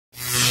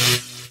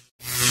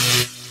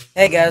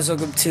Hey guys,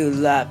 welcome to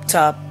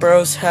Laptop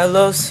Bros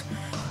Hellos.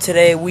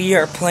 Today we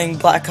are playing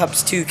Black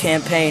Ops 2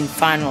 campaign,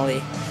 finally.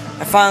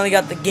 I finally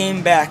got the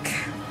game back.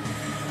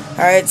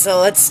 Alright, so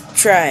let's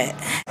try it.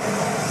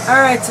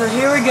 Alright, so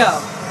here we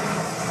go.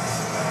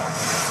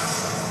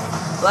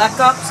 Black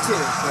Ops 2,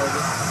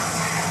 baby.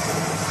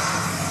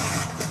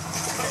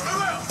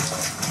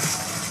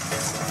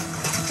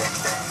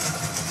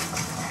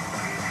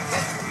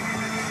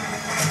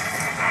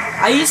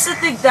 I used to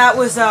think that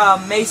was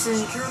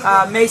Mason's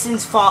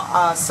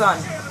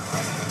son,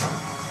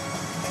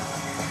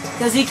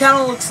 because he kind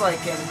of looks like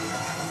him.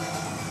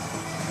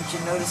 You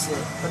should notice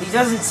it, but he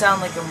doesn't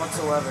sound like him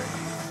whatsoever.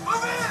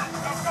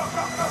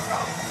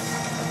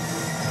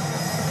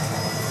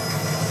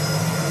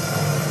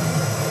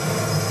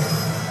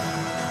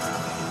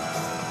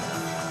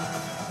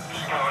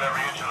 Scoured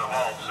every inch of the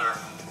vault, sir.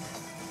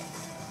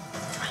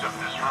 Except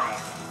this room.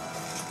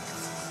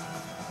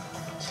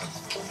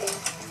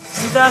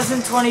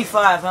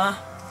 2025, huh?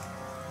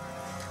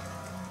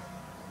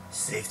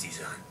 Safety's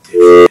on,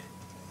 dude.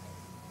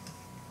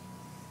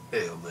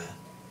 Hey, old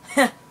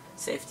man.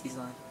 Safety's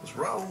on. Was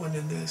Raul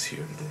Menendez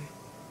here today?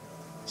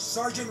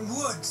 Sergeant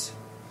Woods.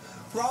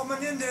 Raul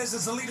Menendez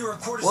is the leader of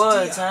Cordis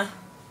Woods, Dia, huh?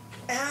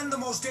 and the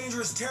most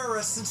dangerous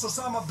terrorist since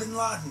Osama bin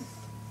Laden.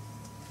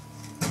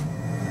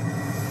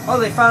 Oh,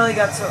 they finally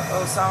got to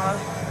Osama.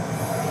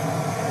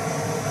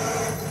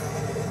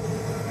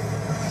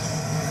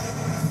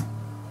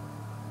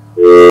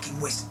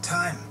 Wasted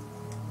time.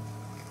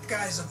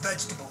 Guy's a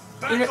vegetable.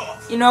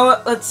 You know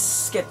what? Let's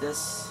skip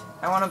this.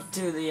 I want to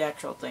do the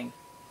actual thing.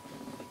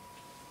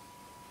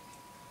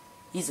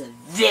 He's a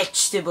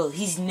vegetable.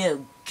 He's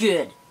no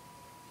good.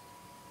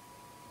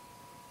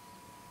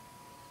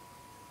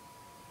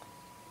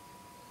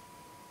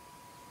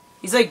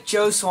 He's like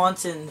Joe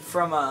Swanson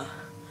from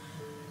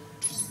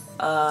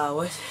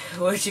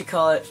what'd you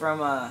call it,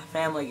 from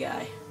Family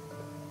Guy.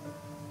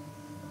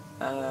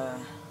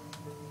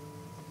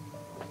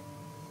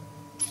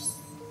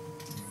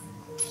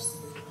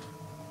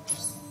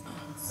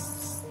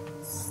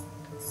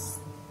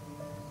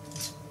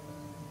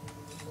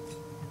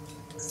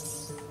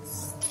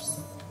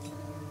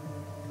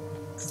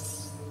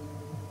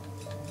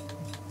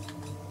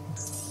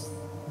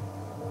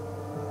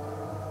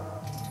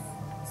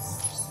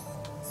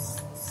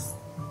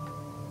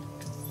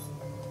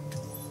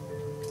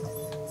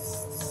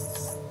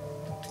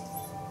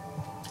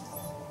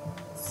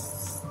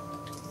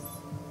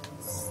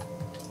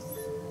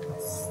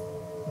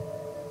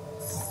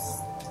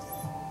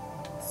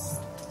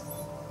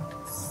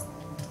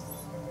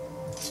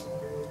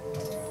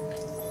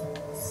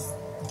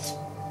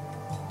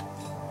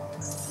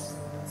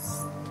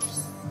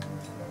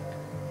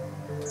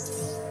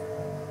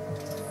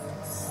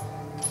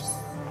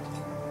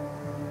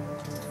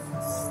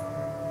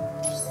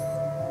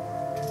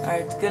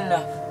 Alright, it's good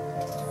enough.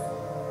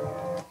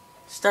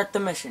 Start the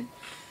mission.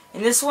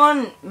 In this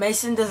one,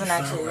 Mason doesn't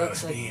actually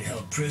look like... being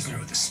held prisoner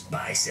with a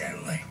spy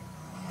satellite.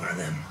 One of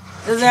them.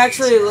 Doesn't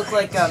actually look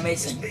like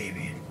Mason.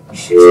 Baby.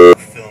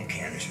 Shoots film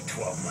cannons from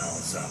 12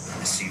 miles up,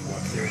 and the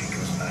C-130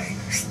 goes by.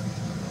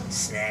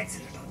 Snags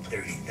it about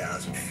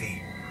 30,000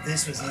 feet.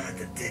 This was not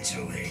the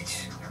digital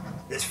age.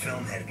 This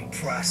film had to be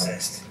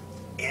processed,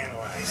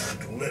 analyzed,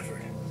 and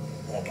delivered,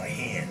 all by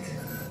hand.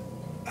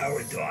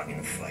 Our dog in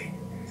the fight.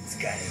 This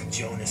guy named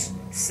Jonas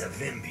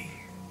Savimbi.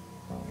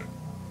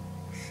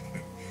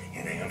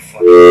 You think I'm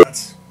fucking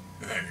nuts?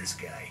 This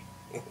guy.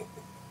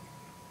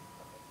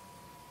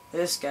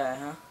 This guy,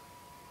 huh?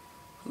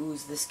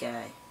 Who's this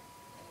guy?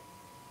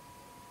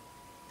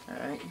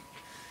 Alright.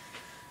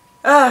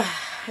 I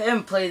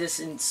haven't played this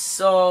in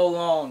so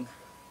long.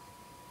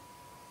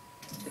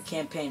 The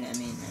campaign, I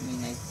mean,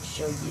 I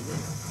showed you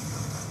this.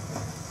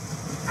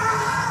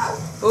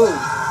 Ooh.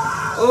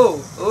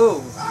 Ooh.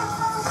 Ooh.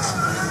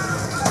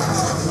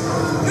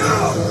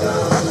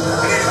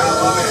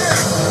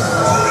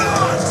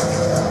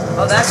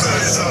 Oh, that's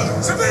nice.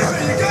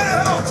 Savannah, you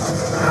gotta help!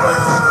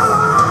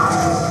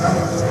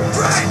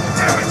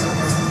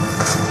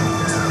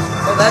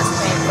 Oh, that's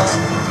painful.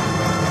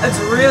 That's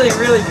really,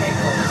 really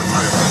painful.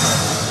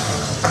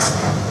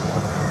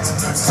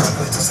 Sometimes it's a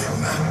place to save a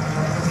man.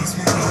 Please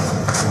move on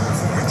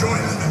before we join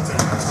in that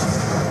thing.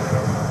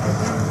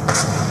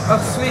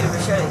 Oh, sweet, a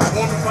machete.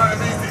 One fire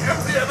means the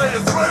MPLA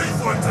is ready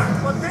for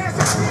attack. But there's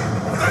a kid!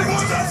 They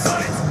want a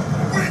fight.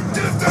 We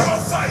give them a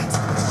fight.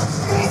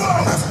 Move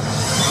out.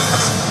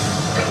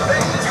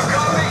 Mason, you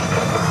copy?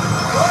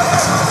 Go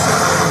ahead, officer.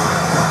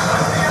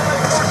 MPLA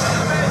forces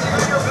advancing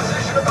on your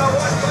position about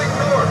 1 click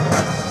north.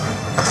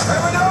 Hey,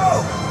 we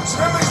know!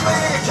 Savannah's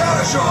leading a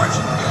countercharge!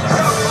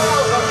 Got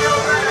miles on the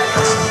overhead.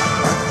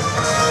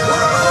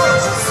 We're on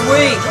Woods!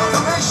 Sweet.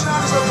 Confirmation on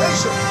his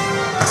location!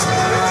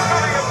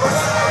 Moving him from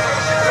one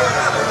location to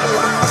another.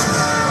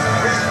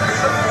 We expect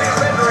civilian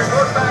men to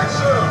report back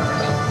soon.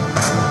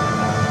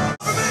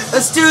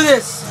 Let's do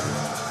this.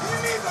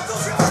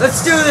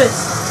 Let's do this.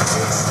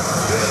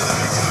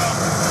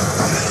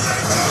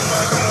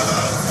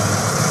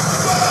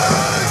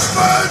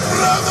 My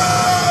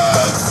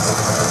brothers!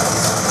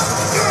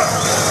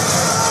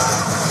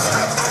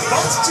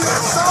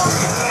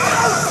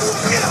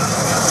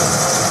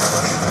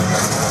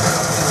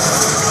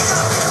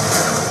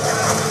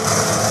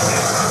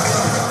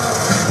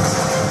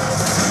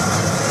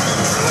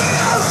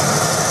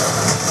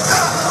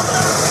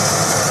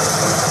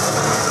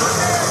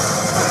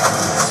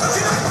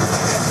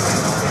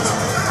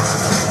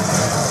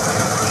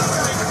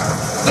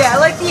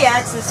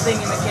 this thing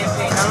in the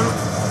campaign.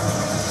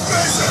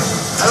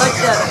 I like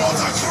that.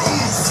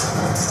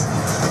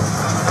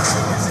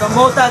 The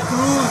Mota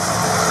Cruz.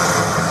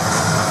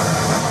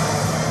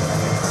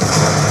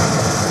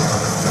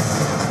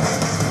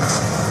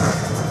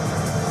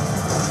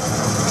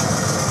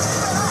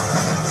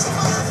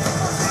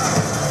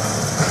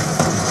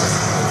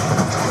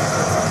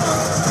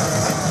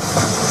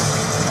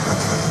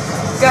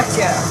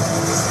 Gotcha.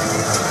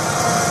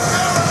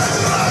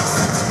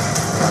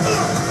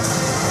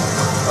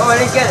 Oh, I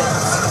didn't get it.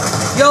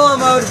 YOLO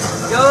mode.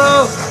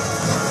 YOLO.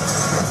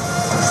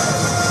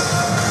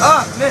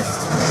 Ah, missed.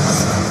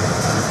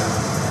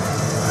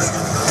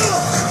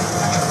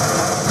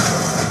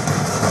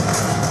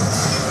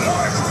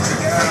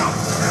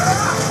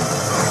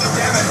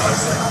 Damn it,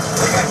 Hudson.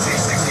 We got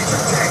T-62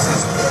 tanks in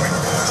support.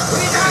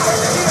 We need to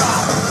get the heat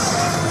off.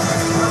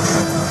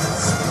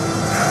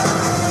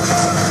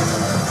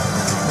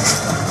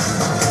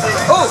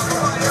 Oh!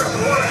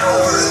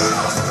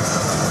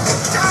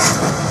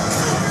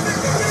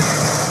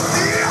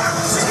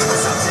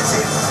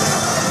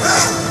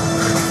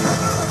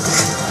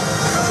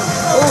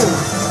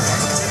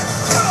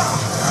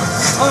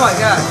 Oh my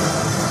god.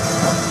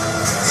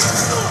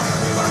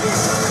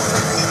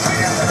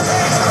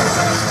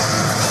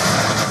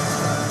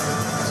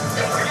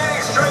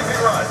 Beginning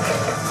strafing run.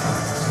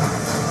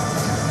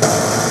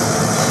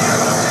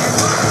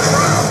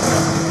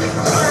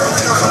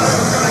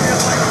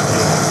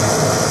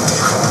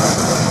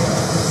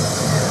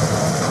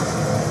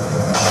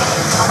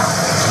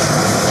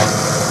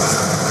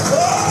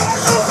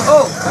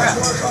 Oh, crap.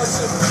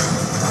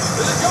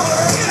 This is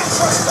Governor Indian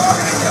trucks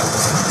targeting you.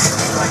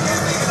 I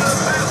can't make another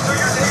pass till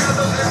you're taking out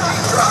those MG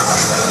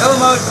trucks. YOLO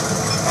mode.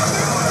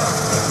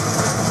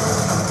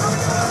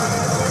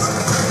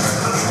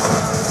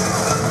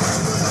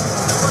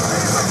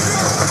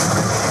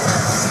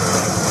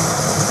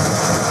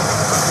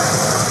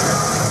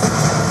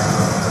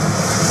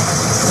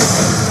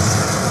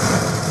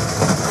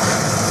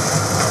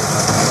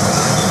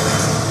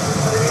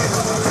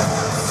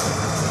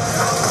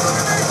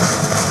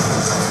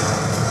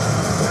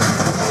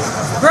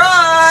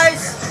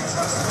 Surprise!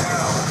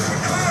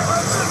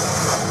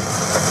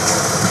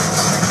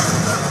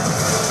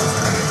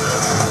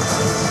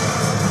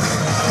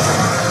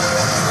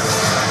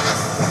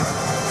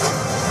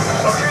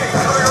 Okay,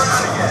 coming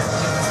around again.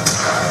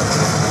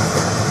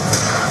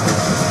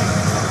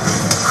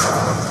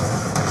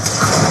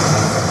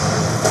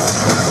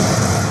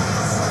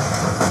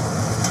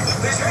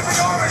 These heavy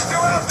armors still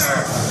out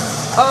there.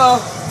 Uh-oh.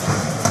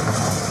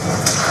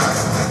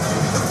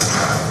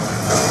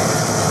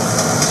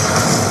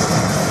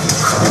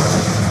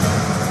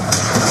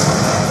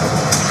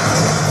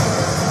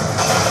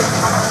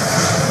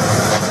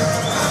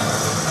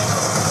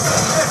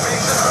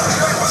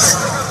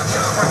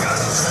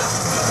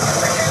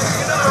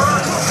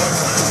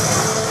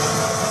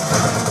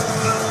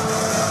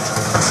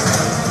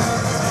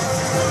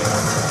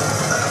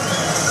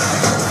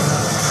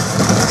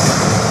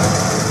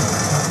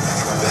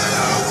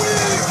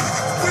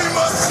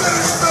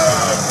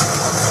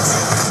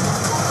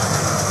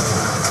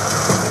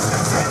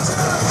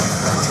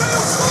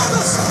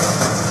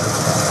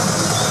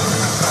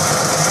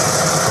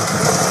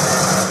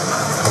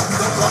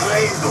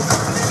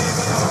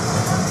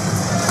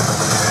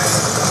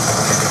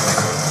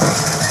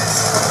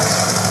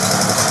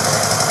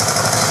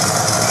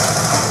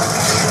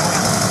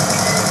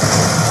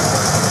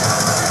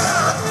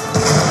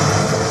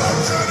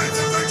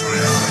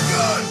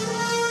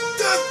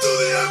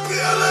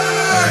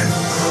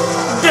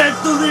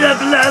 Death to the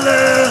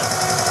MPLA!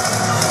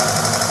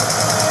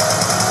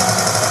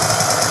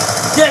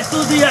 Death to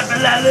the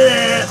MPLA!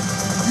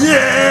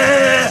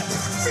 Yeah!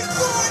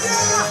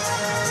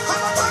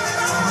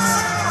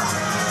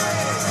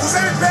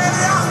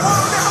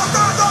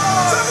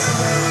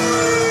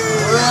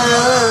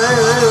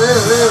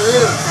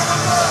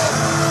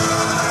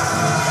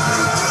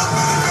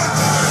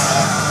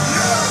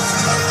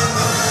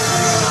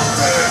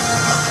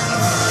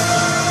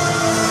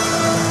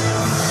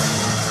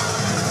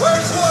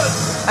 Where's one?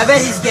 I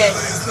bet he's gay.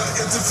 Is not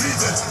yet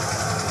defeated.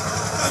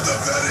 And a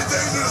very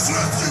dangerous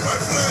rescue, my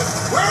friend.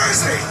 Where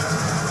is he?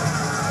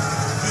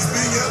 He's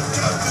being held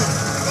captive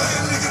by a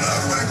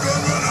Nicaraguan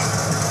gun runner.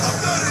 A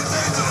very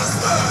dangerous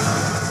man.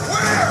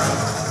 Where?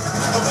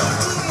 About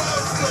 2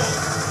 miles north.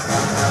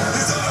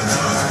 He's on a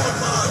transport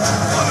barge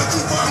on the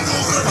Tupango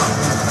River.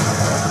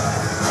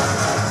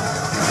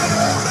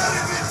 Let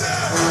him be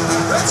dead.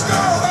 Let's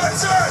go,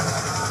 Hudson!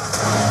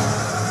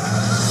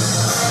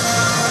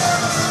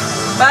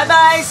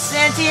 Bye-bye,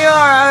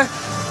 Santiago.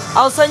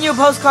 I'll send you a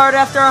postcard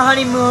after our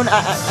honeymoon.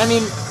 I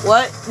mean,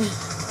 what?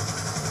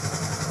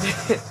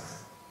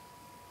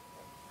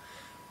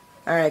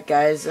 Alright,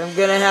 guys. I'm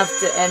gonna have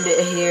to end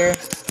it here.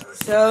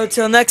 So,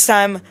 till next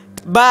time.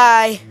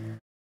 Bye.